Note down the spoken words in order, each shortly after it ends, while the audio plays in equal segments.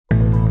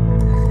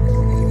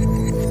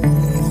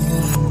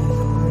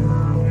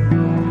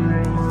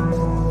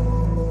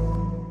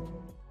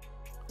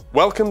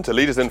Welcome to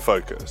Leaders in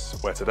Focus,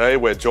 where today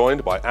we're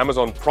joined by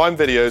Amazon Prime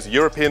Video's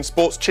European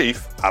sports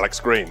chief,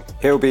 Alex Green.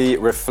 He'll be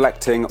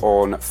reflecting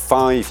on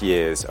 5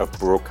 years of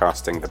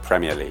broadcasting the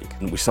Premier League.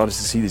 And we started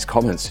to see these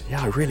comments,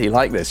 I really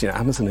like this,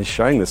 Amazon is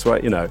showing this way,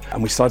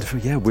 and we started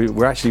to,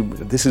 we're actually,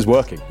 this is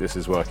working, it's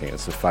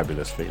a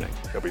fabulous feeling.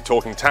 He'll be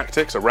talking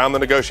tactics around the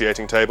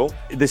negotiating table.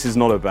 This is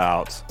not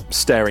about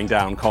staring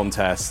down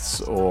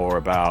contests or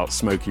about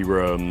smoky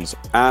rooms.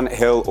 And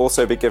he'll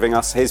also be giving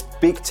us his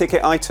big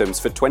ticket items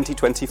for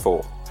 2024.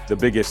 The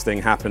biggest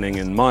thing happening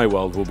in my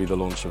world will be the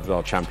launch of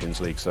our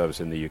Champions League service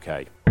in the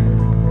UK.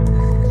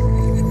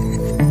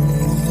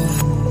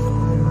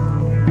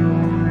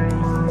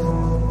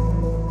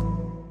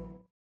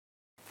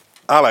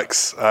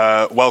 Alex,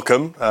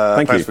 welcome.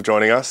 Thanks for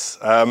joining us.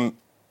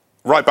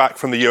 Right back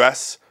from the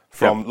US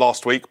from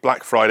last week,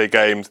 Black Friday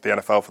gamed the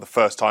NFL for the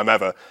first time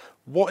ever.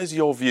 What is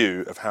your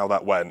view of how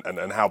that went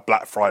and how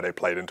Black Friday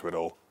played into it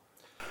all?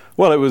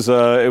 Well, it was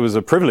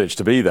a privilege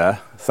to be there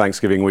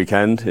Thanksgiving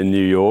weekend in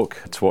New York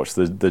to watch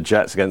the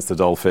Jets against the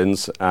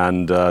Dolphins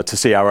and to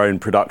see our own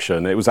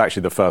production. It was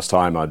actually the first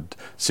time I'd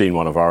seen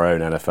one of our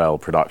own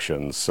NFL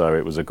productions, so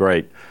it was a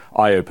great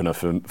eye-opener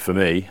for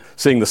me.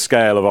 Seeing the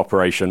scale of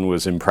operation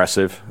was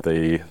impressive.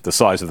 The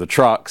size of the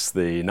trucks,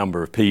 the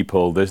number of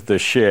people, the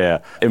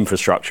sheer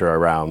infrastructure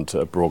around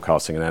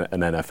broadcasting an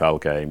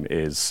NFL game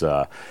is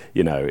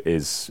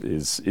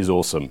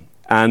awesome.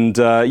 And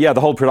the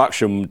whole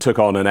production took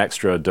on an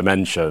extra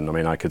dimension. I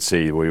mean, I could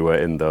see we were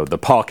in the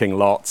parking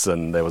lots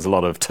and there was a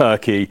lot of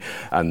turkey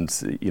and,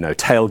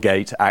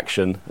 tailgate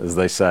action, as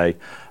they say.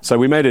 So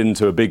we made it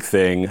into a big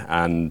thing,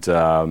 and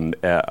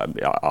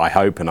I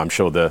hope, and I'm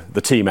sure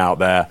the team out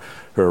there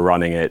who are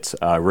running it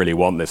really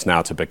want this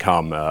now to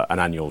become an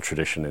annual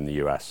tradition in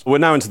the US. We're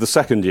now into the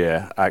second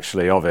year,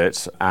 actually, of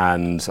it,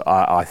 and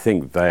I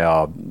think they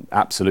are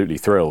absolutely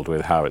thrilled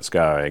with how it's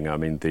going. I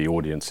mean, the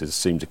audiences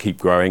seem to keep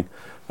growing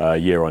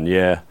year on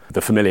year.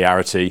 The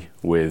familiarity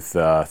with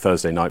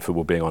Thursday Night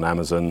Football being on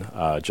Amazon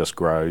just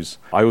grows.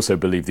 I also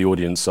believe the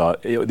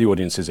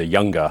audiences are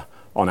younger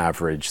on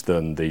average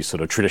than the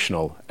sort of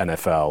traditional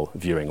NFL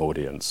viewing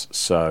audience.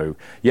 So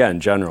in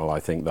general, I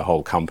think the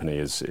whole company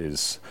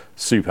is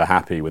super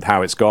happy with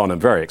how it's gone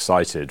and very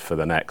excited for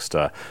the next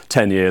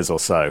 10 years or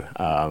so.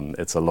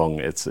 It's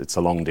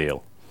a long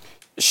deal.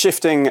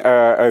 Shifting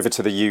over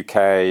to the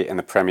UK in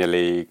the Premier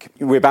League,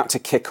 we're about to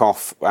kick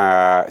off,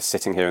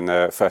 sitting here in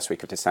the first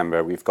week of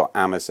December. We've got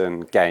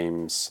Amazon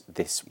games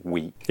this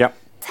week. Yep.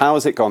 How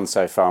has it gone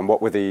so far, and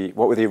what were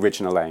the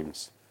original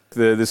aims?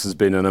 This has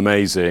been an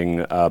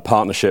amazing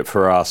partnership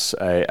for us,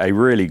 a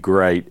really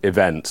great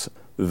event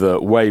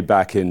that way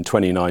back in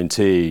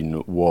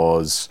 2019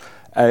 was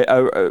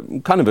a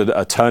kind of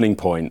a turning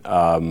point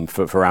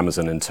for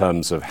Amazon in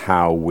terms of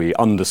how we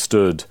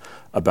understood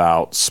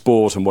about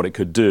sport and what it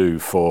could do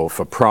for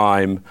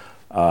Prime,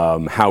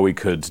 how we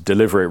could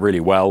deliver it really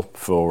well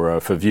for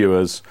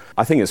viewers.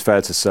 I think it's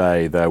fair to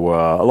say there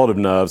were a lot of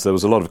nerves, there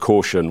was a lot of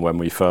caution when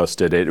we first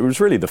did it. It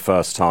was really the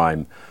first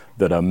time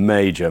that a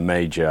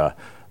major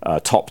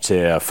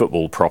top-tier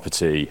football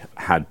property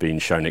had been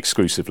shown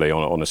exclusively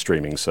on a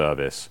streaming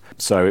service.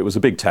 So it was a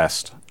big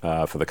test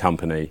for the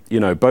company,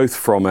 both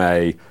from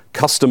a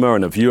customer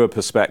and a viewer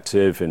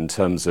perspective in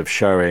terms of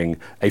showing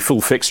a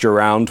full fixture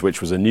round, which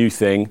was a new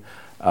thing.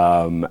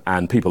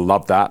 And people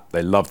loved that.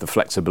 They loved the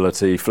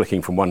flexibility,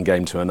 flicking from one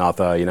game to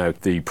another,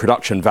 the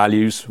production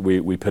values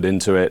we put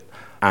into it.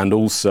 And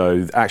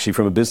also, actually,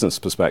 from a business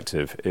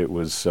perspective, it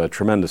was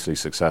tremendously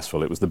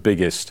successful. It was the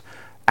biggest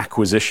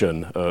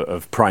acquisition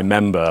of Prime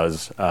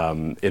members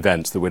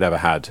events that we'd ever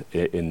had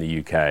in the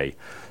UK.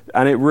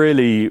 And it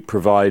really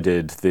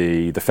provided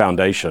the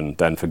foundation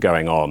then for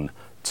going on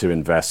to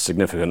invest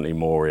significantly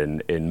more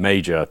in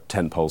major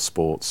tentpole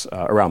sports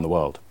around the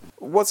world.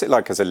 What's it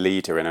like as a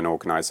leader in an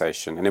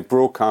organisation, in a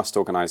broadcast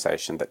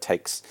organisation that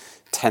takes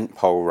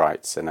tentpole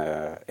rights in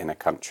a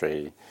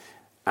country,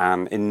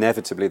 and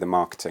inevitably the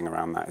marketing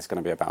around that is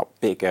going to be about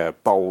bigger,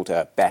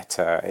 bolder,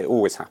 better. It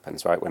always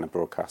happens, right, when a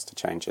broadcaster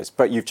changes.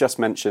 But you've just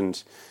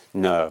mentioned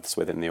nerves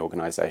within the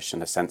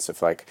organisation, a sense of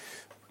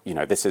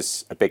this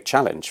is a big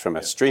challenge from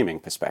a streaming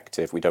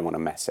perspective. We don't want to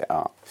mess it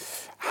up.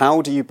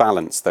 How do you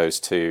balance those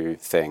two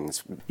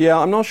things? Yeah,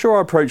 I'm not sure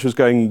our approach was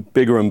going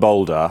bigger and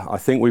bolder. I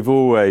think we've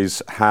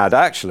always had,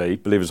 actually,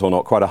 believe it or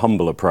not, quite a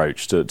humble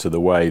approach to the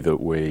way that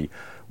we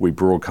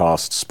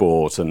broadcast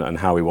sport and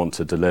how we want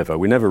to deliver.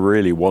 We never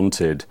really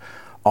wanted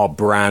our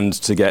brand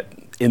to get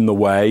in the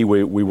way.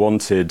 We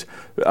wanted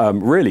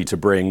really to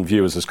bring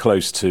viewers as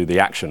close to the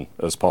action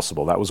as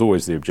possible. That was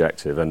always the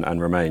objective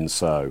and remains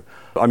so.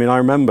 I mean, I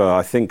remember,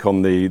 I think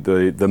on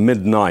the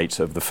midnight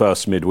of the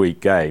first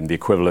midweek game, the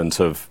equivalent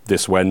of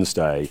this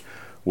Wednesday,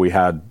 we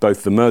had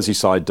both the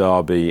Merseyside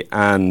derby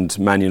and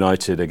Man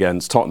United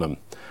against Tottenham.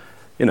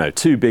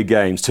 Two big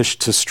games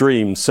to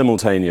stream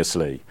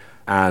simultaneously.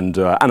 And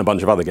a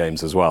bunch of other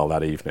games as well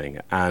that evening.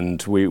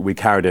 And we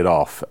carried it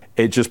off.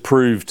 It just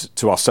proved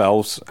to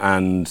ourselves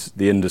and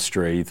the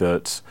industry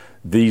that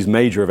these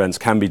major events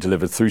can be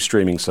delivered through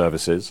streaming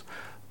services.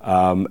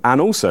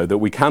 and also that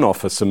we can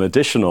offer some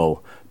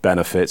additional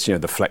benefits,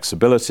 the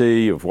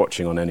flexibility of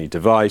watching on any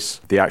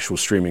device, the actual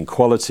streaming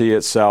quality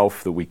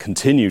itself that we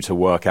continue to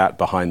work at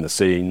behind the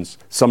scenes,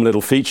 some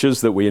little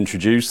features that we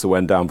introduced that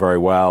went down very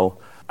well.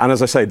 And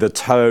as I say, the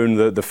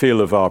tone, the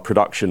feel of our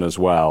production as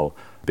well,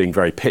 being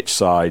very pitch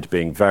side,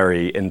 being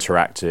very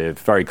interactive,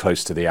 very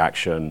close to the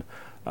action,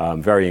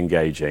 very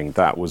engaging.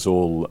 That was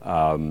all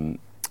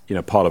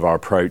part of our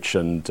approach,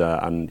 and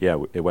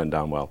it went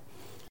down well.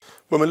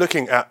 When we're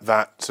looking at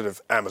that sort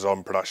of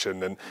Amazon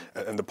production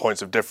and the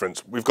points of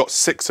difference, we've got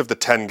 6 of the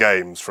 10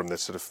 games from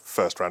this sort of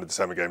first round of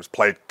December games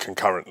played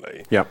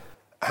concurrently. Yeah.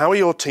 How are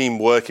your team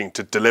working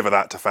to deliver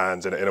that to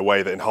fans in a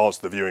way that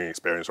enhances the viewing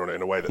experience or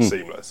in a way that's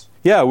seamless?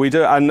 Yeah, we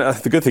do. And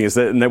the good thing is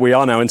that we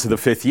are now into the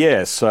 5th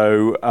year.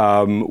 So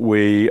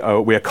we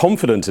are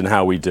confident in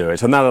how we do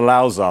it. And that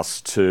allows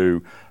us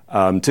to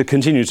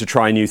continue to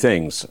try new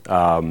things.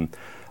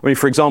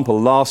 For example,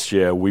 last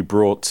year we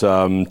brought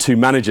 2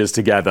 managers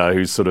together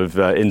who sort of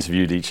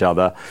interviewed each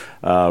other,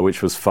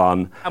 which was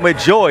fun. And we're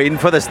joined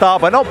for the start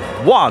by not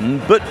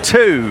 1, but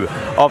 2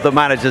 of the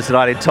managers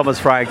tonight, Thomas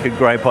Frank and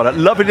Graham Potter.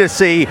 Lovely to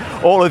see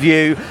all of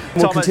you.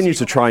 We'll continue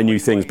to try new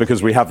things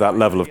because we have that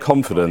level of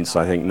confidence,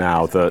 I think,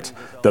 now that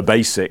the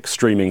basic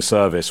streaming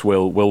service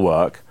will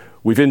work.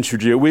 We've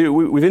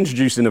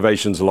introduced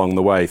innovations along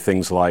the way,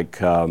 things like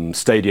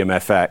Stadium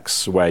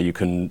FX, where you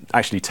can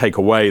actually take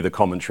away the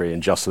commentary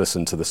and just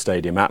listen to the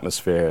stadium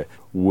atmosphere.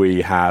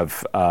 We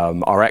have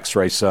our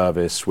X-ray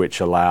service, which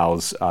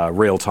allows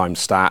real-time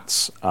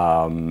stats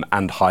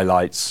and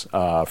highlights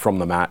from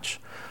the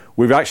match.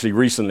 We've actually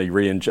recently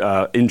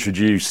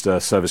introduced a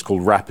service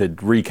called Rapid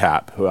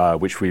Recap,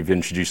 which we've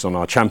introduced on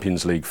our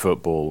Champions League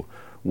football,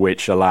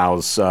 which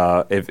allows,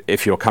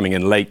 if you're coming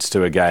in late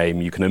to a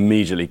game, you can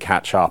immediately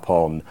catch up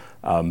on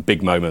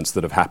big moments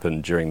that have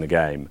happened during the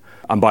game.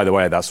 And by the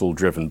way, that's all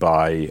driven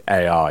by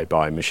AI,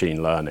 by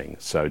machine learning.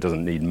 So it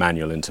doesn't need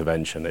manual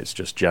intervention, it's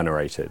just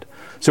generated.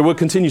 So we'll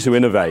continue to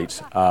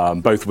innovate,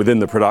 both within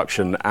the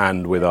production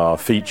and with our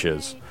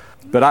features.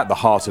 But at the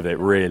heart of it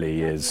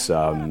really is,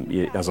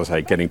 as I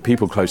say, getting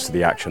people close to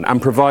the action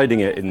and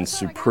providing it in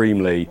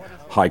supremely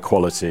high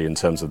quality in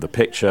terms of the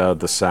picture,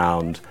 the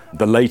sound,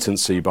 the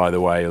latency, by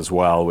the way, as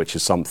well, which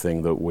is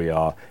something that we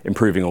are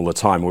improving all the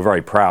time. We're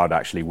very proud,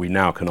 actually. We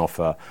now can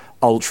offer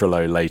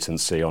ultra-low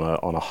latency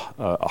on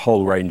a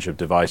whole range of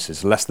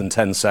devices, less than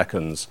 10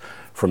 seconds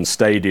from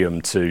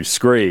stadium to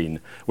screen,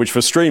 which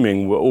for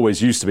streaming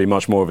always used to be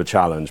much more of a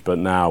challenge, but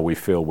now we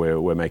feel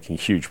we're making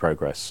huge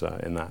progress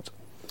in that.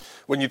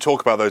 When you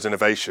talk about those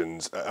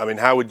innovations,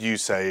 how would you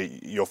say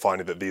you're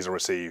finding that these are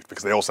received?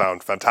 Because they all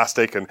sound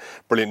fantastic and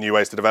brilliant new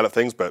ways to develop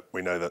things, but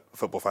we know that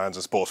football fans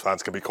and sports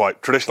fans can be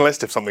quite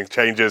traditionalist. If something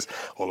changes,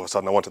 all of a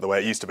sudden I want it the way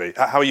it used to be.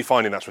 How are you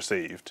finding that's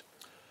received?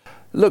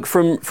 Look,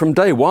 from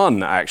day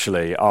one,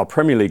 actually, our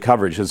Premier League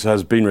coverage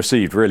has been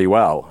received really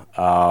well.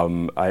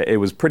 It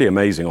was pretty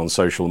amazing on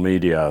social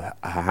media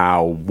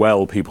how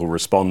well people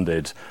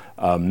responded,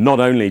 not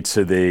only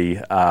to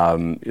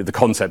the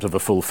concept of a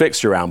full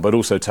fixture round, but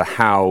also to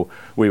how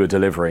we were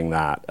delivering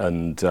that.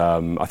 And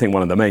I think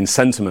one of the main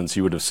sentiments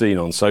you would have seen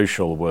on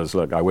social was,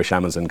 look, I wish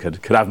Amazon could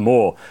have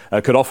more,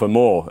 could offer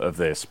more of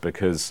this,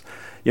 because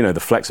the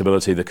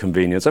flexibility, the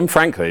convenience, and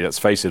frankly, let's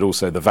face it,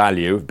 also the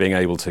value of being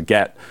able to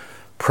get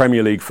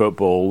Premier League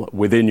football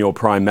within your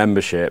Prime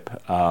membership,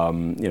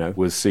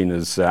 was seen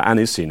as and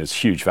is seen as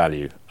huge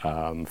value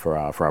for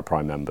our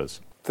Prime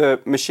members.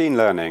 The machine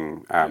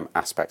learning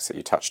aspects that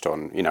you touched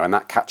on, and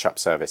that catch-up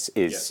service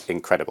is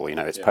incredible.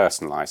 It's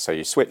personalised. So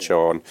you switch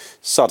on,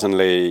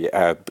 suddenly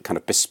a kind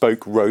of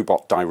bespoke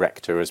robot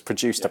director has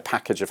produced a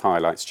package of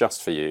highlights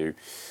just for you.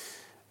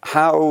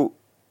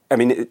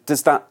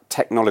 Does that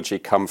technology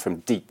come from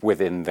deep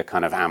within the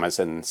kind of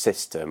Amazon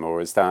system, or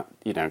is that,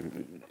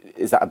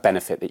 is that a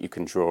benefit that you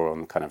can draw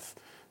on kind of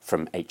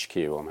from HQ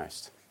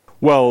almost?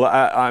 Well,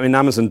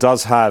 Amazon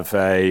does have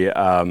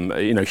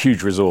a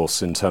huge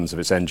resource in terms of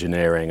its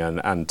engineering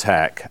and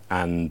tech,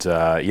 and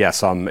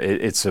yes,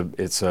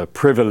 it's a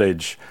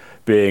privilege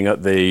being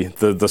at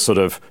the sort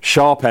of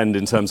sharp end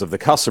in terms of the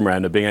customer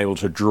end of being able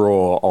to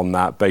draw on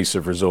that base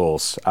of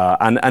resource,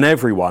 and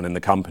everyone in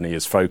the company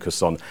is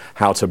focused on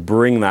how to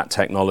bring that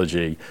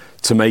technology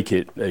to make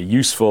it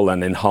useful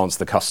and enhance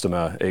the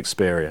customer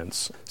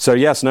experience. So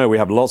yes, we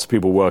have lots of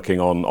people working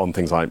on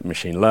things like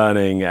machine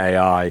learning,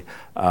 AI,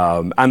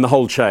 and the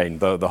whole chain,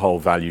 the whole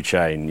value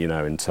chain,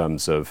 in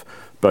terms of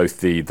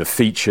both the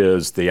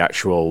features, the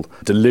actual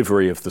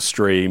delivery of the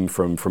stream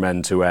from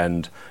end to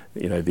end, the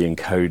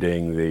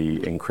encoding, the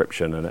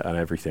encryption, and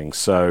everything.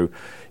 So,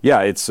 yeah,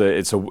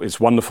 it's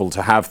wonderful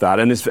to have that,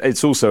 and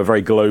it's also a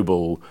very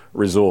global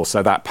resource.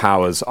 So that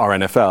powers our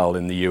NFL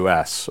in the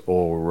US,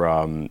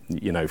 or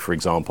for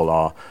example,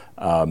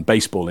 our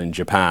baseball in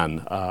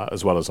Japan,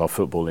 as well as our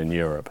football in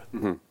Europe.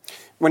 Mm-hmm.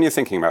 When you're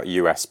thinking about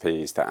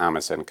USPs that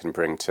Amazon can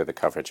bring to the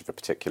coverage of a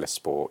particular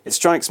sport, it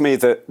strikes me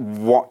that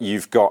what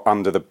you've got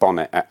under the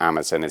bonnet at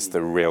Amazon is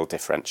the real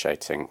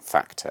differentiating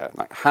factor.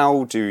 Like,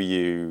 how do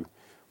you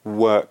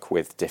work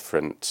with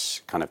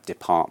different kind of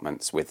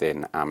departments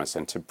within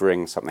Amazon to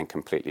bring something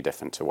completely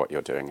different to what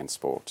you're doing in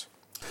sport?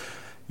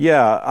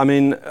 Yeah, I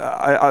mean,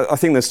 I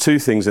think there's two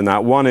things in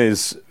that. One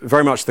is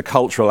very much the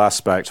cultural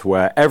aspect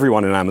where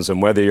everyone in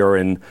Amazon, whether you're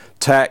in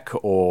tech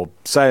or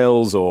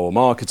sales or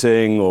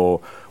marketing or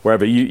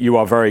wherever, you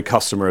are very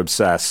customer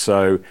obsessed.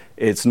 So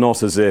it's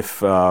not as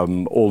if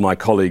all my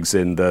colleagues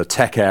in the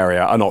tech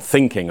area are not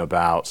thinking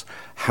about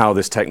how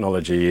this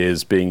technology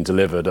is being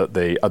delivered at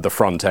the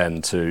front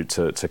end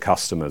to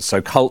customers.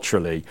 So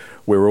culturally,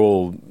 we're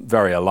all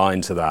very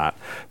aligned to that.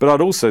 But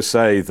I'd also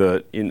say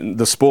that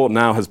the sport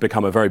now has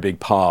become a very big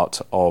part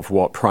of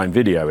what Prime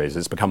Video is.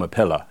 It's become a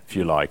pillar, if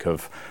you like,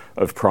 of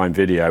Prime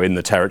Video in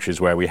the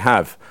territories where we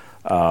have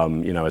a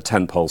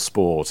tentpole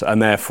sport,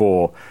 and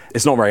therefore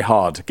it's not very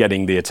hard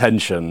getting the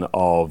attention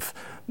of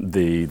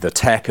the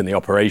tech and the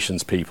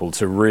operations people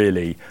to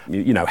really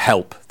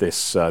help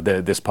this part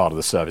of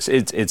the service.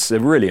 It's a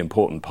really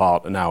important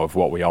part now of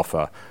what we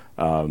offer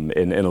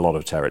in a lot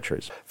of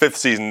territories. Fifth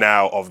season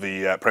now of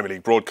the Premier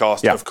League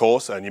broadcast, of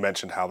course, and you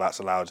mentioned how that's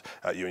allowed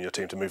you and your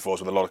team to move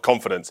forward with a lot of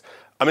confidence.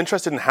 I'm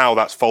interested in how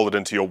that's folded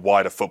into your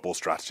wider football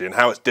strategy and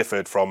how it's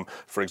differed from,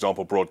 for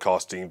example,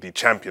 broadcasting the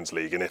Champions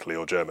League in Italy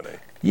or Germany.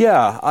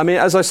 Yeah, I mean,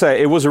 as I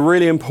say, it was a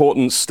really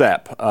important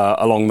step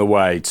along the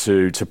way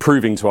to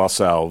proving to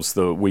ourselves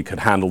that we could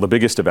handle the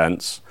biggest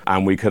events,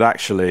 and we could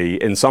actually,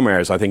 in some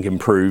areas, I think,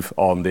 improve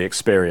on the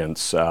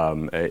experience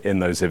in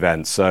those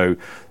events. So,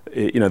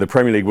 the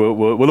Premier League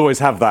will always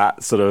have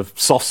that sort of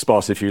soft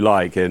spot, if you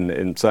like,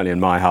 in certainly in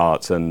my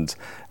heart and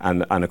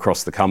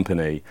across the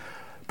company.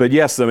 But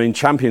yes, I mean,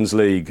 Champions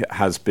League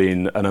has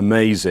been an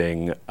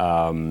amazing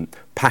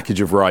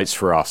package of rights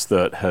for us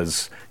that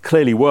has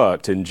clearly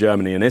worked in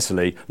Germany and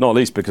Italy, not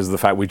least because of the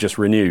fact we just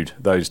renewed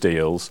those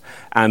deals.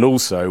 And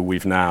also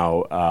we've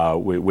now,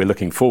 we're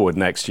looking forward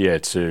next year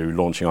to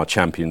launching our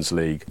Champions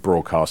League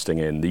broadcasting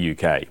in the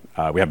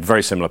UK. We have a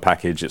very similar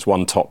package. It's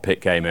one top pick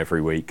game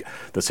every week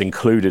that's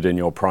included in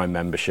your Prime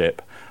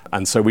membership.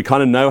 And so we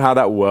kind of know how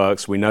that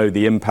works. We know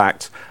the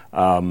impact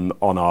on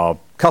our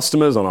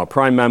customers, on our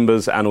Prime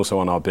members, and also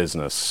on our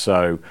business.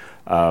 So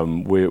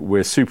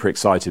we're super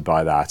excited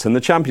by that. And the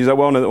Champions League,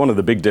 one of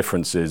the big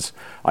differences,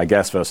 I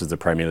guess, versus the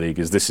Premier League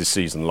is this is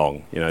season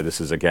long.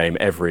 This is a game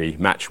every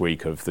match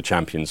week of the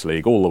Champions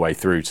League, all the way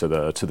through to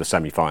the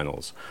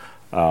semi-finals.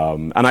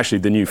 And actually,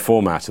 the new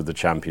format of the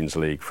Champions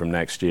League from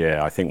next year,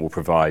 I think, will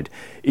provide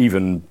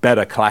even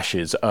better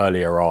clashes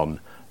earlier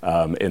on.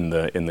 In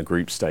the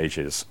group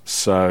stages.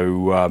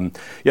 So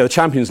the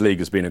Champions League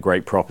has been a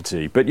great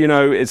property, but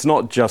it's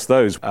not just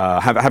those.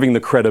 Having the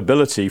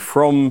credibility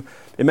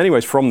in many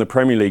ways from the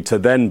Premier League to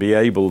then be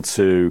able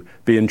to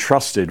be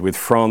entrusted with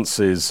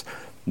France's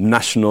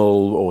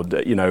national or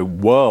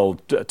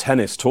world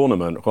tennis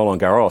tournament,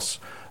 Roland Garros,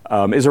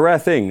 is a rare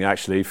thing,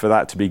 actually, for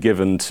that to be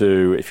given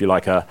to, if you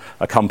like, a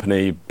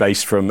company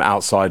based from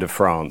outside of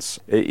France.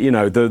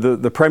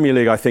 The Premier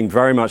League, I think,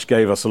 very much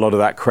gave us a lot of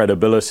that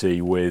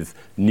credibility with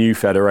new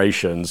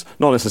federations,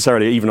 not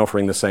necessarily even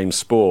offering the same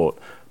sport,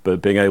 but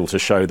being able to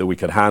show that we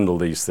could handle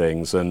these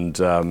things, and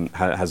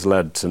has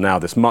led to now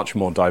this much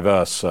more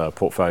diverse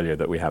portfolio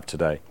that we have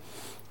today.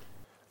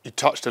 You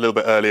touched a little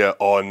bit earlier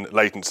on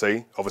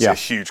latency, obviously a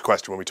huge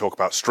question when we talk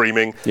about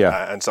streaming,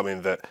 and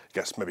something that I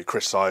guess maybe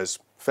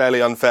criticised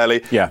fairly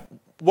unfairly. Yeah.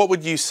 What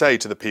would you say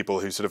to the people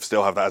who sort of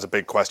still have that as a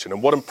big question,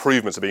 and what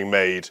improvements are being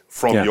made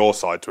from your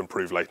side to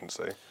improve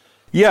latency?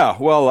 Yeah,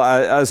 well,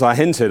 as I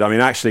hinted, I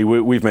mean, actually,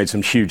 we've made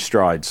some huge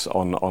strides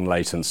on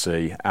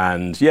latency.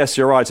 And yes,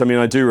 you're right. I mean,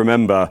 I do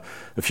remember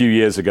a few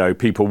years ago,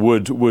 people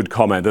would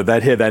comment that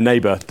they'd hear their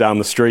neighbour down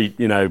the street,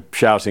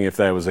 shouting if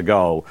there was a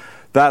goal.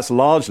 That's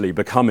largely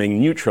becoming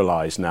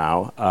neutralized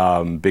now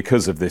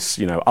because of this,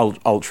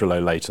 ultra low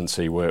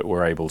latency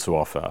we're able to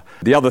offer.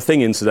 The other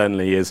thing,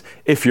 incidentally, is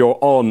if you're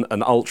on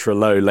an ultra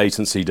low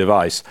latency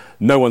device,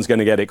 no one's going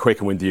to get it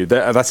quicker with you.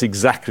 That's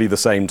exactly the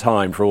same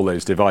time for all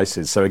those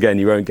devices. So again,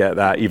 you won't get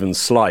that even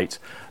slight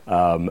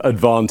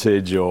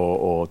advantage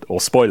or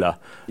spoiler,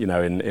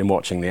 in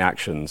watching the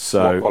action.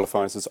 So what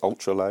qualifies as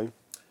ultra low?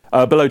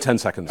 Below 10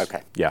 seconds.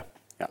 Okay. Yeah.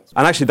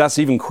 And actually, that's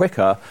even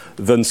quicker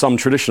than some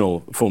traditional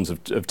forms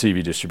of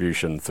TV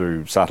distribution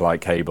through satellite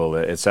cable,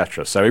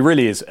 etc. So it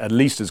really is at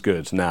least as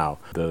good now,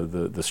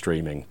 the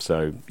streaming.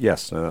 So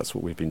yes, that's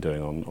what we've been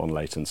doing on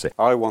latency.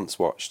 I once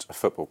watched a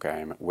football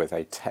game with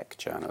a tech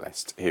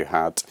journalist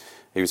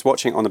he was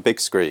watching on a big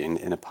screen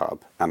in a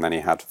pub, and then he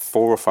had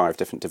 4 or 5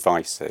 different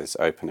devices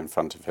open in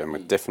front of him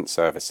with different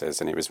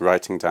services, and he was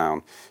writing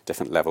down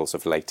different levels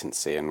of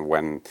latency and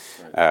when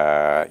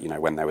there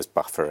was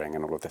buffering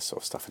and all of this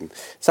sort of stuff. And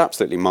it's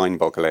absolutely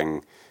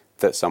mind-boggling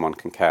that someone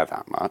can care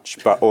that much,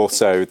 but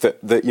also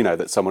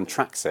that someone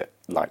tracks it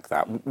like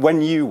that.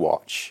 When you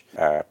watch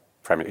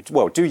Premier League?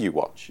 Well, do you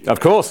watch? Of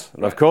course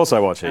I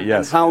watch it,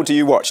 yes. And how do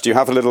you watch? Do you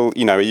have a little,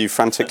 are you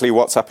frantically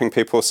WhatsApping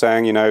people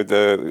saying,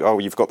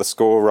 you've got the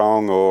score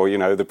wrong, or,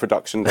 the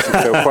production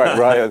doesn't feel quite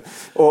right,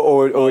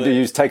 or do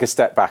you take a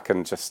step back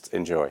and just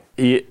enjoy?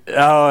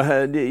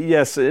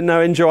 Yes,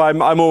 no,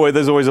 enjoy.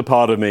 There's always a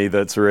part of me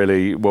that's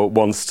really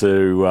wants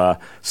to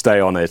stay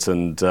on it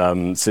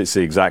and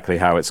see exactly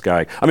how it's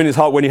going. I mean, it's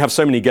hard when you have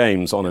so many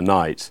games on a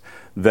night,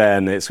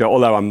 then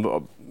although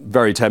I'm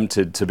very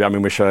tempted to be. I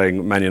mean, we're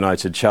showing Man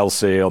United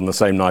Chelsea on the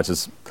same night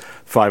as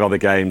 5 other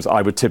games.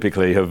 I would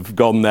typically have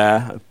gone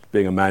there,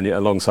 being a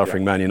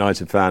long-suffering Man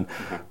United fan.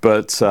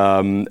 But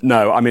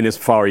no, I mean, it's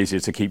far easier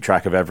to keep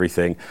track of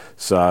everything.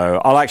 So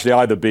I'll actually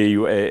either be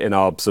in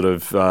our sort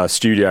of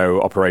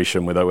studio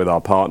operation with our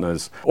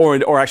partners,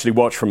 or actually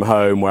watch from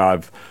home, where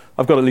I've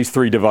got at least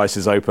 3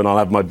 devices open. I'll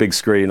have my big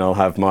screen, I'll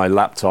have my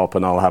laptop,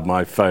 and I'll have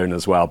my phone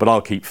as well. But I'll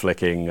keep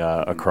flicking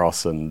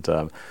across and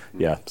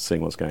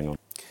seeing what's going on.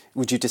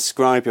 Would you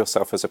describe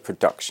yourself as a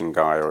production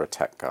guy or a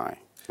tech guy?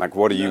 Like,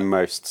 what are you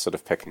most sort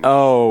of picking up?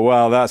 Oh,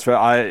 well, that's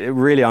right.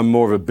 I'm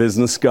more of a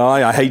business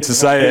guy. I hate to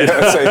say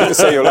it.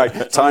 So you're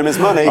like, time is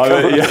money.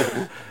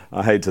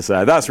 I hate to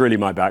say it. That's really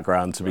my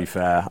background, to be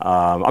fair.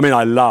 I mean,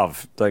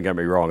 don't get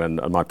me wrong, and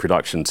my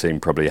production team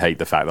probably hate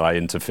the fact that I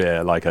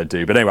interfere like I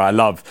do. But anyway, I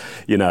love,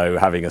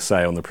 having a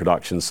say on the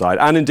production side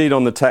and indeed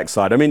on the tech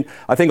side. I mean,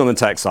 I think on the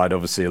tech side,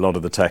 obviously, a lot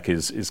of the tech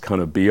is kind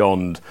of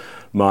beyond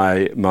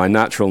my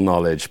natural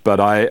knowledge, but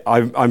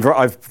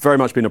I've very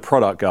much been a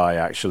product guy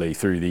actually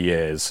through the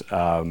years,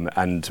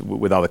 and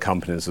with other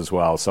companies as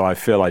well. So I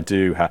feel I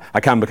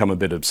can become a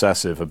bit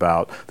obsessive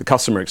about the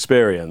customer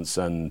experience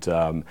and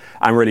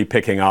really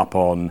picking up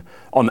on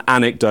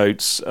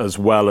anecdotes as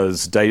well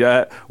as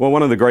data. Well,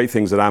 one of the great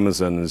things at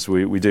Amazon is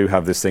we do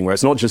have this thing where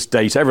it's not just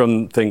data.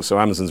 Everyone thinks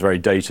Amazon's very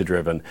data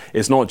driven.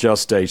 It's not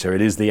just data.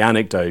 It is the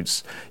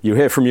anecdotes you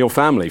hear from your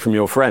family, from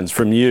your friends,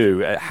 from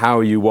you. How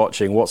are you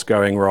watching? What's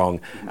going wrong?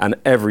 And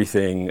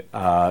everything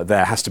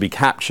there has to be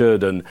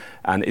captured. And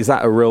is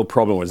that a real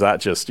problem, or is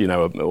that just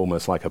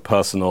almost like a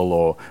personal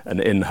or an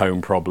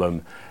in-home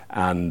problem?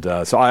 And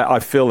so I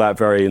feel that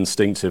very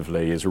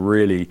instinctively is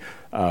really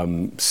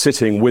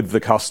sitting with the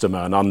customer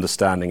and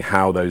understanding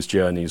how those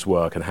journeys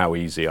work and how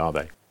easy are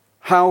they.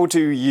 How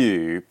do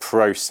you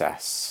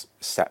process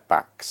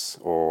setbacks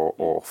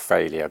or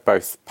failure,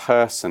 both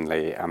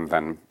personally and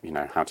then,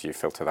 how do you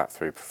filter that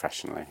through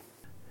professionally?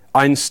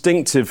 I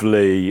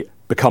instinctively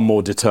become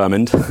more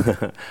determined.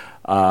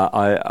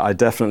 I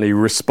definitely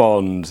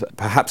respond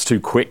perhaps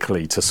too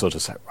quickly to sort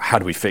of say, how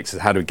do we fix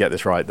it? How do we get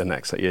this right the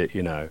next,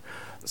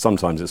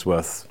 Sometimes it's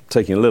worth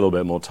taking a little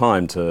bit more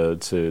time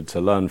to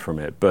learn from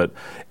it, but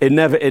it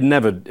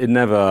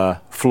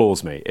never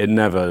floors me. It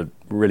never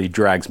really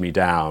drags me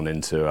down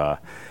into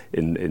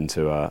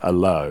a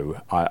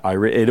low.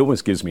 It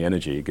almost gives me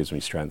energy. It gives me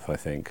strength, I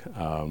think.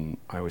 I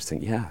always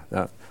think,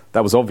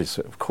 that was obvious.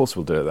 Of course,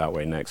 we'll do it that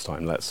way next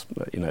time. Let's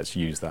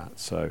use that.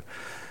 So.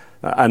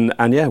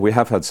 We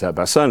have had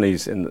setbacks. Certainly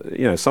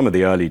in some of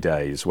the early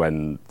days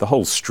when the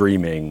whole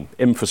streaming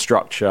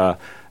infrastructure,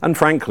 and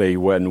frankly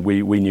when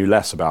we knew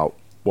less about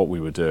what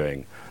we were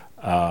doing,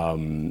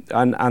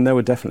 and there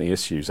were definitely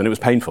issues, and it was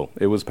painful.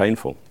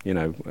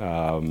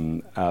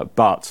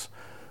 But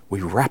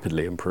we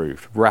rapidly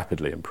improved,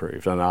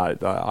 and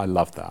I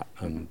loved that,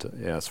 and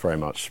it's very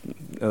much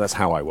that's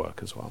how I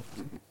work as well.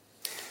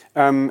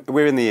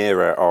 We're in the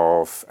era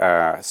of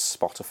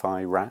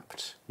Spotify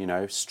Wrapped,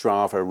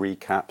 Strava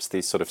recaps,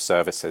 these sort of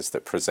services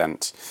that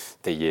present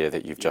the year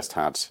that you've just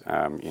had,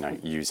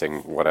 using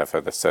whatever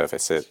the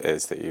service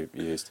is that you've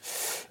used.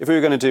 If we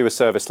were going to do a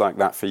service like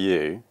that for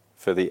you,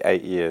 for the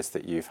 8 years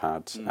that you've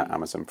had at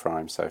Amazon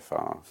Prime so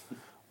far,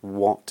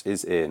 what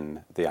is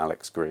in the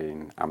Alex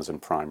Green Amazon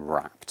Prime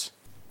Wrapped?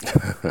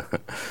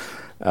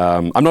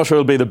 I'm not sure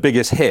it'll be the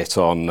biggest hit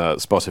on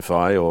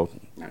Spotify or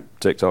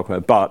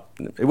TikTok, but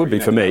it would be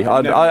for me.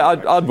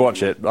 I'd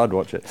watch it.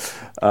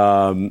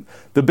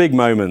 The big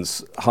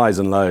moments, highs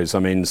and lows. I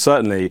mean,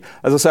 certainly,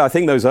 as I say, I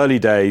think those early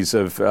days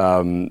of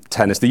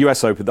tennis, the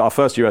US Open, our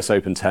first US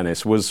Open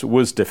tennis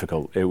was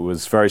difficult. It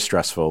was very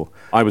stressful.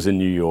 I was in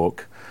New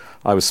York.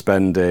 I was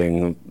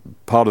spending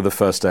part of the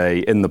first day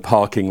in the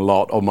parking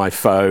lot on my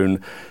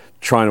phone,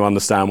 trying to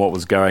understand what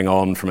was going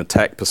on from a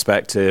tech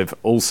perspective.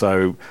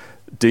 Also,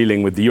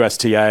 dealing with the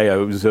USTA.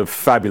 It was a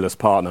fabulous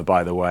partner,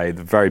 by the way,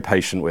 very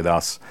patient with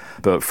us,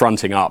 but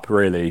fronting up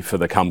really for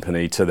the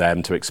company to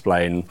them to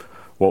explain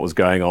what was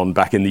going on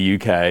back in the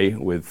UK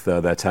with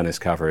their tennis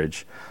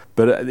coverage.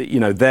 But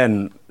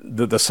then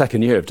the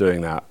second year of doing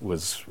that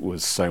was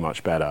so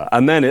much better,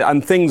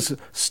 and things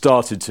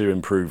started to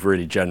improve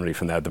really generally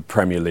from there. The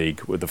Premier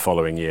League with the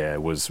following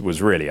year was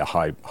really a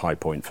high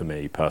point for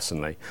me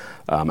personally,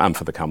 and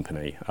for the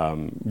company. I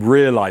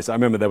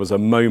remember there was a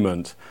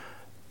moment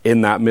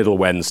in that middle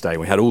Wednesday,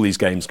 we had all these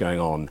games going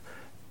on,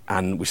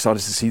 and we started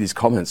to see these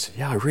comments.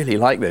 Yeah, I really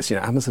like this.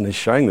 Amazon is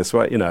showing this,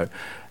 right?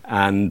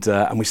 And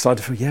we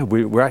started to feel,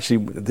 we're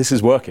actually, this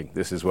is working.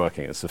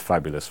 It's a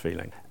fabulous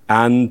feeling.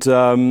 And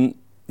then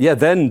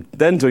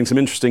doing some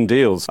interesting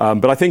deals.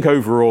 But I think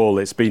overall,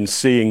 it's been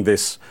seeing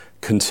this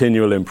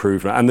continual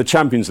improvement. And the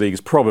Champions League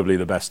is probably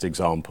the best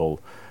example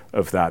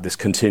of that, this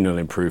continual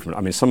improvement.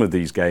 I mean, some of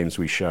these games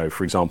we show,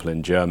 for example,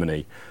 in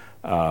Germany,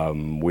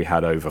 we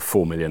had over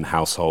 4 million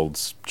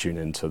households tune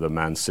into the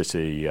Man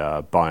City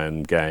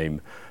Bayern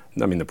game.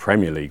 I mean, the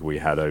Premier League, we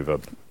had over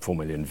 4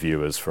 million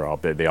viewers for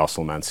the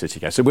Arsenal-Man City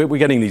game. So we're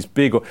getting these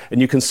big,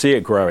 and you can see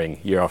it growing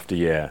year after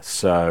year.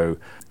 So,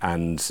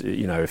 and,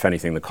 you know, if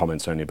anything, the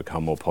comments only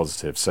become more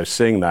positive. So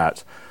seeing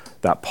that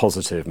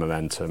positive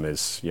momentum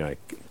is, you know,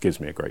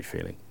 gives me a great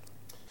feeling.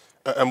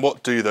 And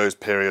what do those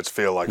periods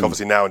feel like?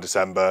 Obviously now in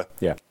December,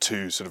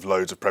 2 sort of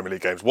loads of Premier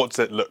League games. What does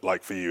it look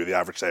like for you the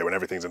average day when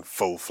everything's in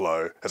full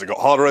flow? Has it got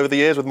harder over the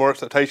years with more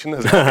expectation?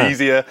 Has it got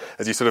easier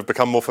as you sort of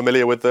become more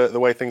familiar with the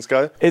way things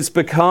go? It's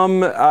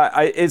become,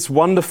 it's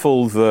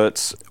wonderful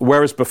that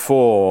whereas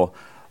before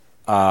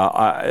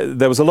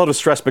there was a lot of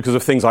stress because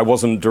of things I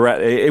wasn't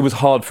direct. It was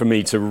hard for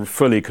me to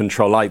fully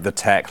control, like the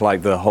tech,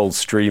 like the whole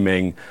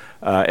streaming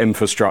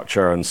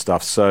infrastructure and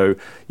stuff. So,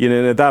 you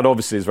know, that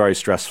obviously is very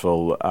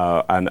stressful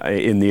and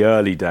in the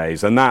early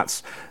days. And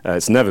that's,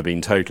 it's never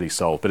been totally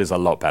solved, but it's a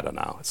lot better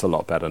now. It's a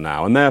lot better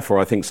now. And therefore,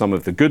 I think some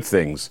of the good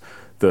things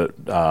that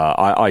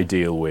I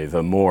deal with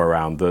are more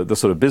around the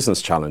sort of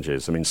business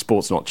challenges. I mean,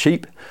 sport's not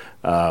cheap.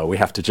 We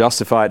have to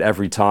justify it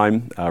every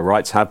time.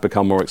 Rights have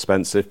become more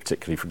expensive,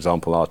 particularly, for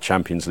example, our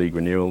Champions League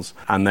renewals.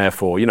 And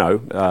therefore, you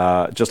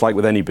know, just like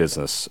with any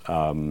business,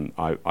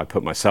 I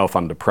put myself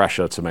under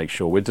pressure to make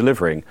sure we're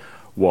delivering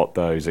what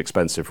those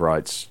expensive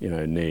rights, you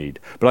know, need.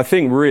 But I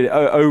think really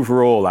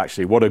overall,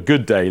 actually, what a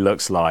good day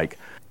looks like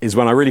is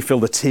when I really feel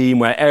the team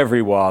where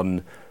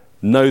everyone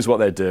knows what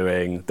they're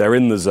doing, they're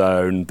in the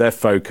zone, they're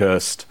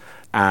focused,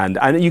 and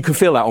you can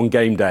feel that on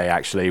game day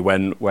actually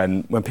when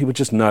people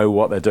just know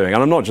what they're doing.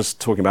 And I'm not just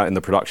talking about in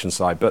the production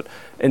side, but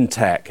in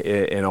tech,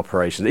 in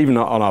operations, even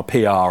on our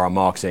PR, our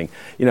marketing.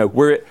 You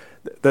know,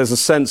 there's a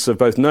sense of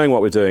both knowing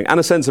what we're doing and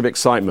a sense of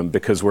excitement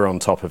because we're on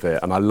top of it,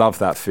 and I love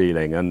that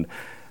feeling. And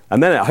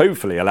then it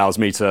hopefully allows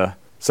me to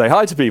say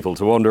hi to people,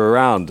 to wander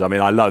around. I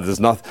mean,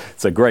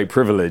 it's a great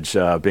privilege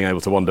being able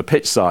to wander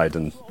pitch side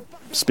and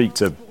speak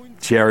to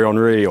Thierry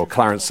Henry or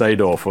Clarence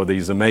Seedorf or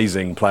these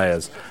amazing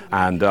players,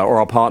 and or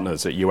our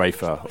partners at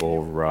UEFA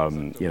or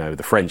you know,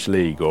 the French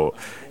League or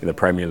in the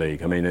Premier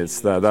League. I mean,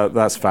 it's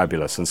that's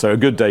fabulous. And so a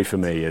good day for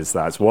me is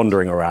that it's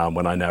wandering around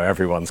when I know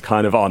everyone's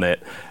kind of on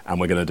it and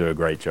we're going to do a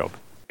great job.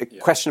 A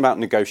question about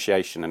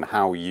negotiation and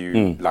how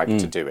you like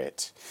to do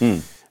it.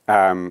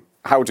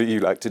 How do you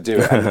like to do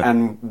it,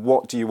 and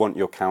what do you want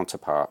your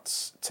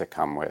counterparts to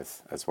come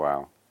with as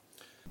well?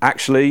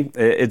 Actually,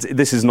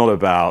 this is not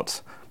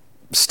about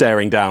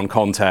staring down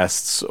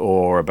contests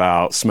or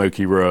about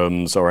smoky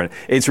rooms,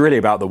 it's really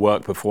about the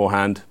work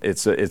beforehand.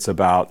 It's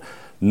about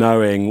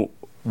knowing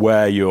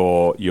where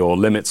your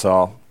limits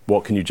are,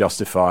 what can you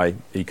justify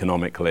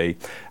economically,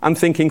 and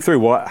thinking through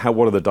what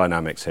are the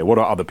dynamics here, what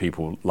are other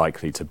people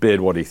likely to bid,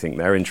 what do you think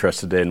they're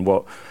interested in,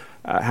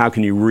 how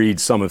can you read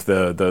some of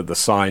the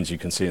signs you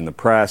can see in the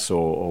press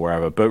or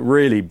wherever, but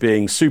really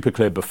being super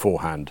clear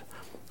beforehand.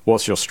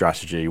 What's your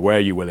strategy? Where are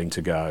you willing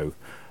to go?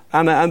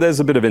 And there's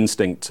a bit of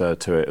instinct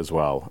to it as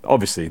well.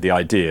 Obviously, the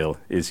ideal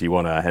is you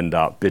want to end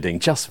up bidding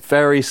just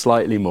very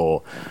slightly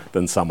more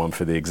than someone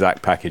for the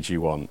exact package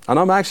you want. And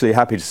I'm actually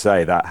happy to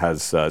say that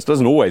it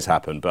doesn't always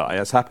happen, but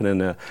it's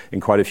happened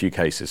in quite a few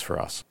cases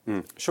for us.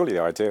 Surely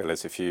the ideal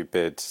is if you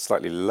bid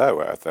slightly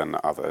lower than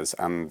others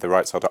and the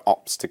rights holder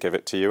opts to give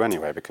it to you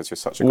anyway because you're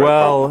such a great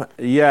partner.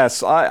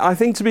 Yes. I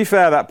think, to be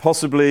fair, that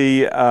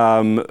possibly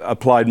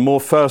applied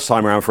more first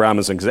time around for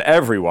Amazon because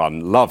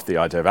everyone loved the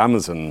idea of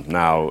Amazon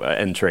now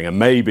entering, and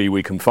maybe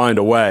we can find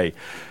a way.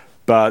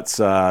 But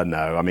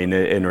no, I mean,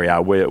 in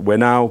reality,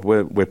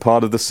 we're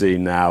part of the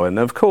scene now, and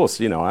of course,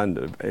 you know,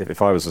 and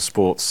if I was a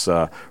sports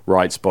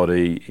rights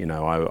body, you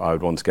know, I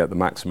would want to get the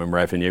maximum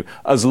revenue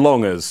as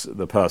long as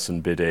the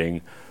person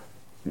bidding,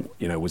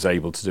 you know, was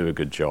able to do a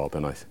good job.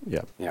 And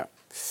yeah.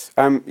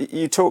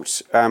 You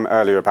talked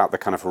earlier about the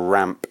kind of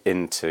ramp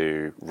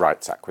into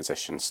rights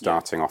acquisition,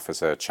 starting off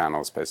as a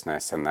channels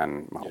business, and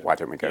then why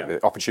don't we go?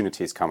 The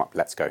opportunities come up,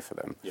 let's go for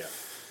them. Yeah.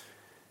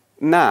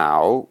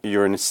 Now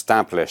you're an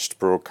established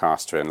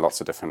broadcaster in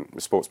lots of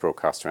different sports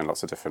broadcaster in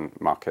lots of different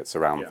markets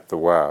around the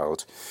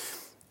world.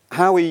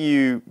 How are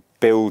you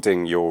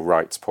building your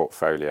rights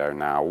portfolio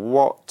now?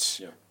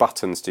 What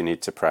buttons do you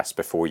need to press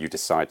before you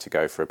decide to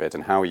go for a bid?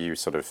 And how are you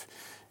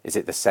is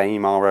it the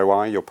same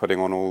ROI you're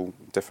putting on all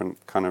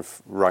different kind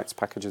of rights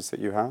packages that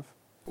you have?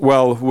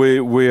 Well,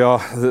 we are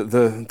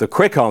the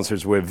quick answer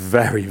is we're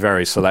very,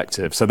 very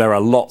selective. So there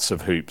are lots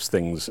of hoops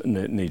things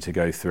need to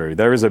go through.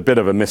 There is a bit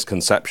of a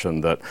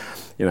misconception that,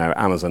 you know,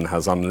 Amazon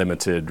has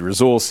unlimited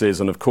resources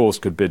and of course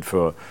could bid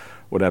for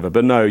whatever.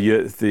 But no,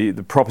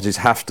 the properties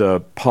have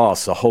to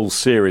pass a whole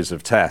series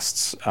of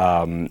tests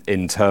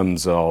in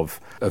terms of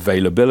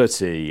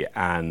availability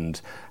and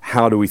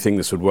how do we think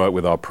this would work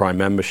with our Prime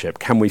membership?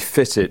 Can we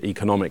fit it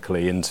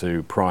economically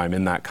into Prime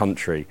in that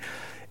country?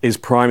 is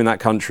Prime in that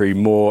country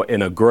more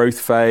in a growth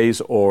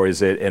phase, or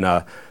is it in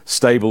a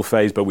stable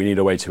phase, but we need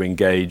a way to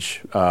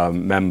engage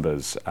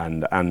members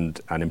and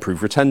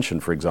improve retention,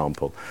 for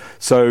example?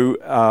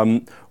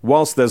 So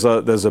whilst there's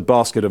a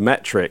basket of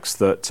metrics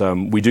that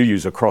we do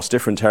use across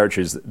different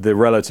territories, the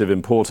relative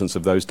importance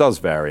of those does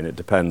vary, and it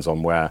depends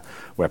on where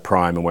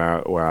Prime and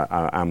where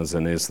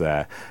Amazon is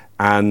there.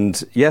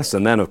 And yes,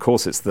 and then of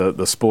course it's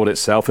the sport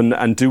itself.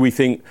 And do we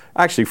think,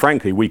 actually,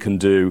 frankly, we can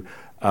do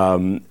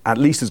at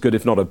least as good,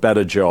 if not a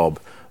better job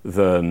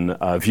than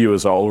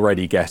viewers are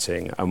already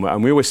getting.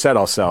 And we always set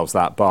ourselves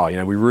that bar.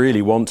 We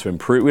really want to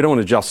improve. We don't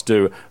want to just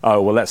do,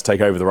 let's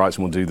take over the rights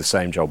and we'll do the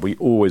same job. We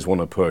always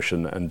want to push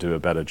and do a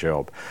better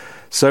job.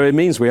 So it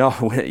means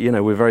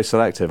we're very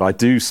selective. I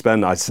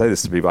say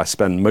this to people, I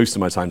spend most of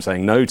my time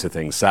saying no to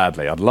things,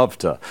 sadly. I'd love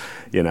to,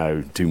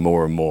 do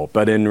more and more.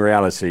 But in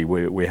reality,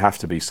 we have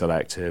to be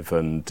selective.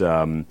 And,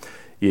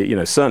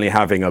 certainly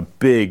having a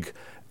big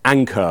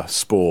anchor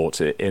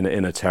sport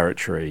in a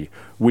territory,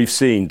 we've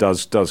seen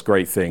does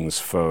great things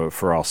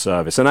for our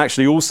service, and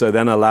actually also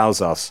then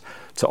allows us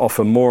to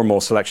offer more and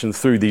more selection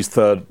through these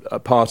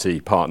third-party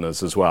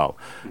partners as well.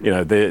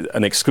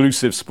 An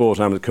exclusive sport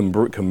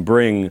can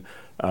bring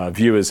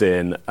viewers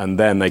in, and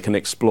then they can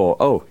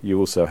explore, you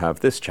also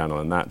have this channel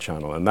and that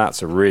channel, and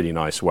that's a really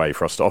nice way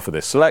for us to offer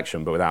this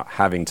selection, but without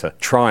having to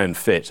try and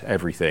fit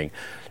everything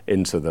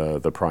into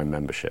the Prime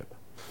membership.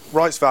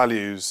 Rights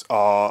values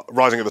are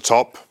rising at the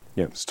top,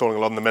 yeah, stalling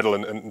along the middle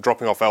and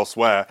dropping off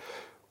elsewhere.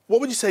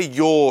 What would you say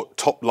your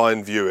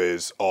top-line view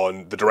is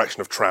on the direction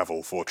of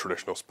travel for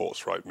traditional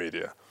sports right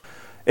media?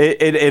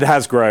 It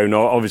has grown,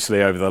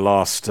 obviously, over the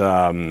last,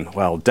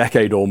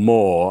 decade or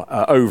more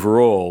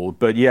overall.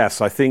 But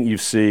yes, I think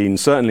you've seen,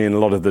 certainly in a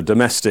lot of the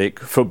domestic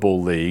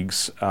football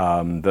leagues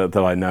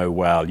that I know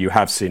well, you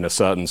have seen a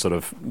certain sort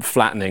of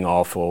flattening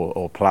off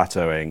or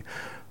plateauing.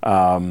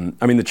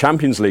 The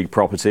Champions League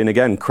property, and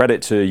again,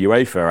 credit to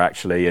UEFA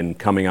actually in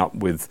coming up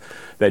with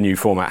their new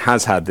format,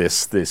 has had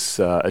this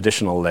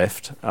additional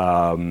lift,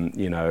 and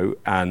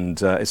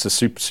it's a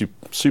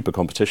super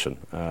competition.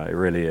 It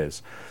really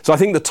is. So I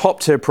think the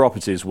top tier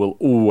properties will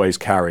always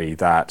carry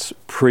that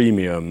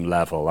premium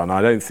level, and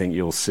I don't think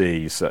you'll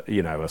see a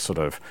sort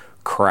of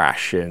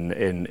crash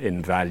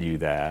in value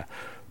there.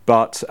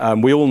 But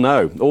we all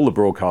know, all the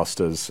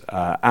broadcasters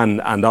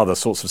and other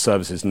sorts of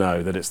services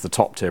know that it's the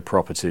top tier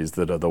properties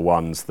that are the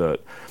ones that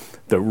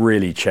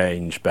really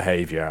change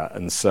behaviour,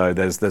 and so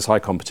there's high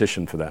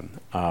competition for them.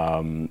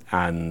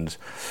 And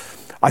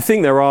I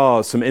think there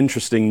are some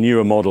interesting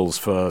newer models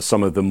for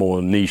some of the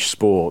more niche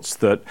sports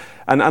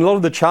and a lot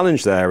of the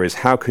challenge there is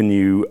how can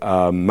you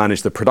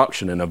manage the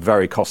production in a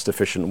very cost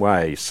efficient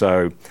way.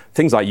 So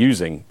things like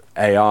using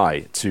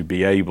AI to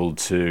be able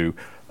to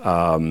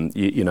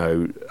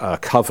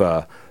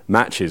cover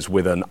matches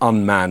with an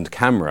unmanned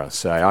camera.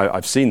 So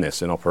I've seen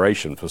this in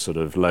operation for sort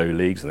of low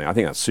leagues, and I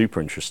think that's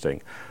super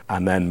interesting.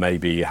 And then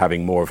maybe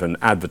having more of an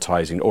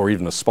advertising or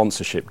even a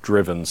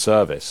sponsorship-driven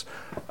service.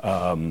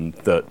 So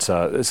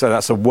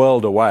that's a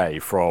world away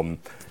from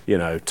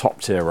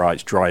top-tier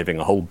rights driving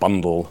a whole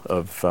bundle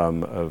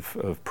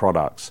of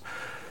products.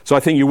 So I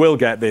think you will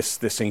get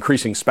this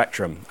increasing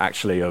spectrum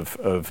actually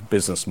of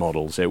business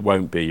models. It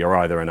won't be you're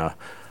either in a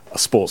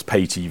sports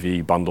pay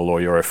TV bundle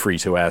or you're a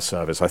free-to-air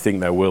service. I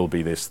think there will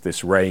be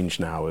this range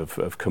now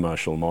of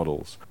commercial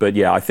models. But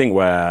yeah, I think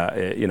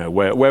where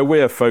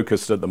we're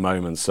focused at the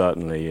moment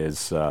certainly is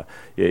some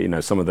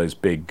of those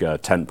big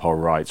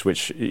tentpole rights,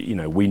 which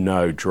we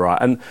know drive.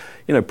 And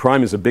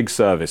Prime is a big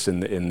service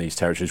in these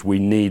territories. We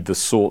need the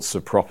sorts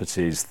of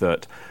properties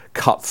that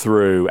cut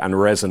through and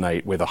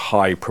resonate with a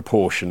high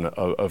proportion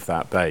of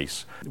that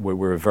base.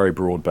 We're a very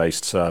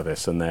broad-based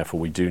service, and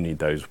therefore we do need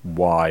those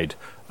wide,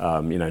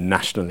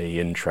 nationally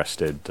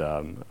interested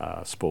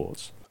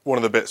sports. One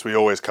of the bits we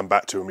always come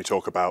back to when we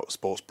talk about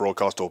sports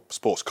broadcast or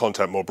sports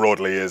content more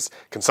broadly is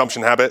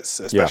consumption habits,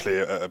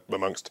 especially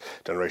amongst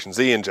Generation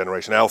Z and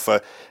Generation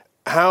Alpha.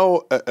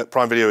 How at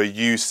Prime Video are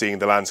you seeing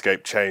the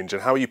landscape change,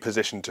 and how are you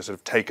positioned to sort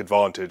of take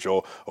advantage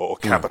or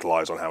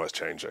capitalise on how it's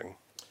changing?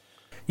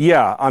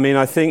 Yeah,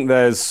 I think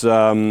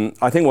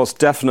I think what's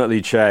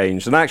definitely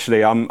changed, and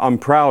actually I'm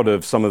proud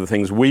of some of the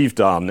things we've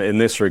done in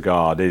this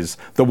regard, is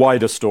the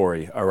wider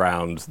story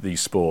around these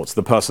sports,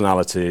 the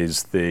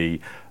personalities, the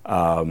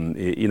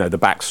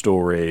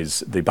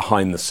backstories, the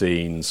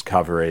behind-the-scenes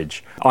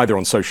coverage, either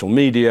on social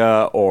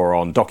media or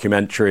on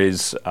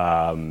documentaries,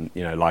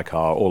 like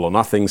our All or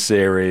Nothing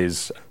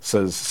series.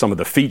 So some of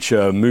the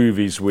feature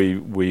movies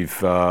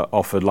we've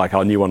offered, like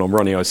our new one on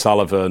Ronnie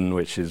O'Sullivan,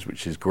 which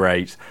is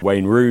great.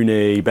 Wayne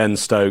Rooney, Ben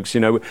Stokes.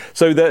 So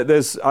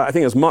I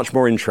think there's much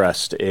more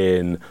interest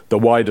in the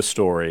wider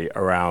story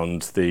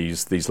around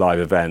these live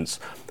events.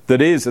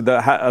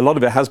 A lot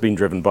of it has been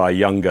driven by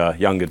younger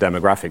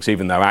demographics,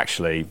 even though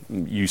actually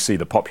you see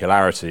the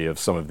popularity of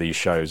some of these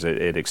shows,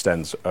 it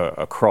extends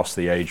across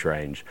the age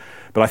range.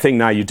 But I think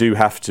now you do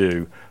have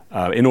to,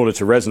 in order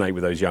to resonate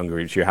with those younger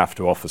groups, you have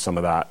to offer some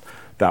of that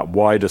that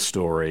wider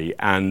story,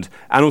 and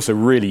also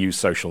really use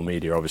social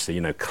media,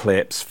 obviously,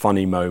 clips,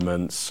 funny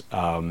moments.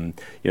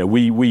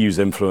 We use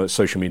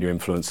social media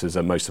influencers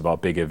at most of our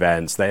big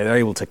events. They're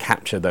able to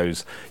capture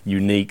those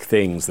unique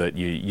things that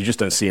you just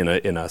don't see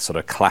in a sort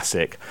of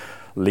classic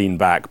lean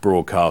back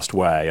broadcast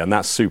way, and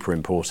that's super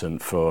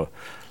important for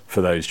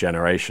those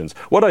generations.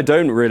 What I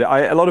don't really,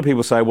 a lot of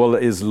people say, well,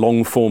 is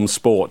long form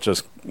sport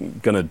just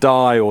going to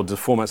die, or do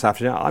formats have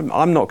to?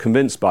 I'm not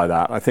convinced by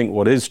that. I think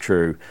what is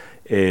true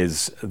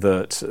is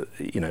that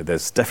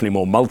there's definitely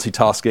more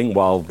multitasking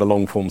while the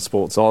long form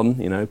sport's on.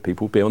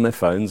 People be on their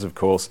phones, of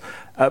course,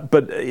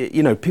 but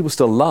people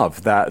still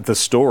love the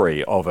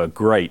story of a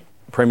great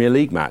Premier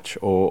League match,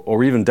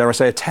 or even, dare I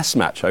say, a test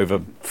match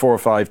over 4 or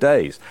 5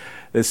 days.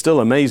 There's still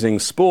amazing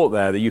sport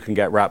there that you can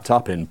get wrapped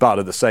up in, but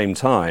at the same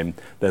time,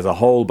 there's a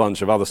whole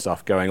bunch of other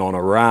stuff going on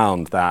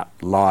around that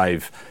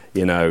live,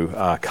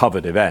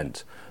 covered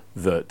event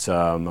that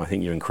I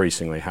think you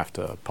increasingly have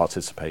to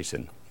participate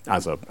in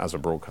as a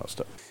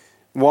broadcaster.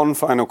 One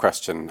final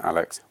question,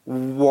 Alex.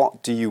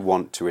 What do you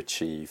want to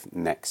achieve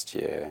next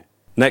year?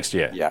 Next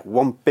year? Yeah,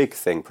 one big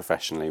thing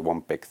professionally, one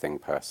big thing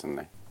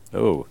personally.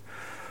 Oh.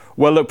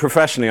 Well, look,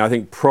 professionally, I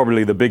think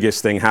probably the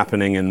biggest thing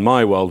happening in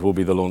my world will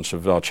be the launch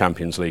of our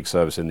Champions League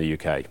service in the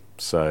UK.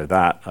 So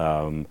that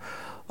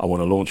I want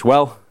to launch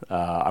well.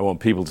 I want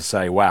people to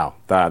say, wow,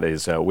 that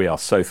is, we are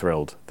so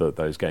thrilled that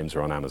those games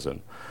are on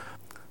Amazon.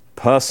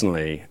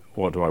 Personally,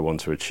 what do I want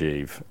to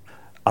achieve?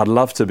 I'd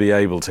love to be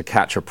able to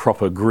catch a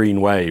proper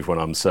green wave when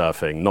I'm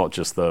surfing, not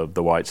just the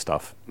white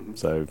stuff.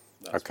 So.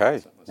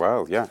 Okay,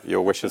 well, yeah,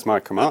 your wish is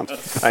my command.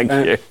 Thank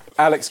you.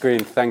 Alex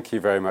Green, thank you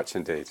very much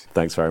indeed.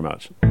 Thanks very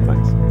much. Thanks.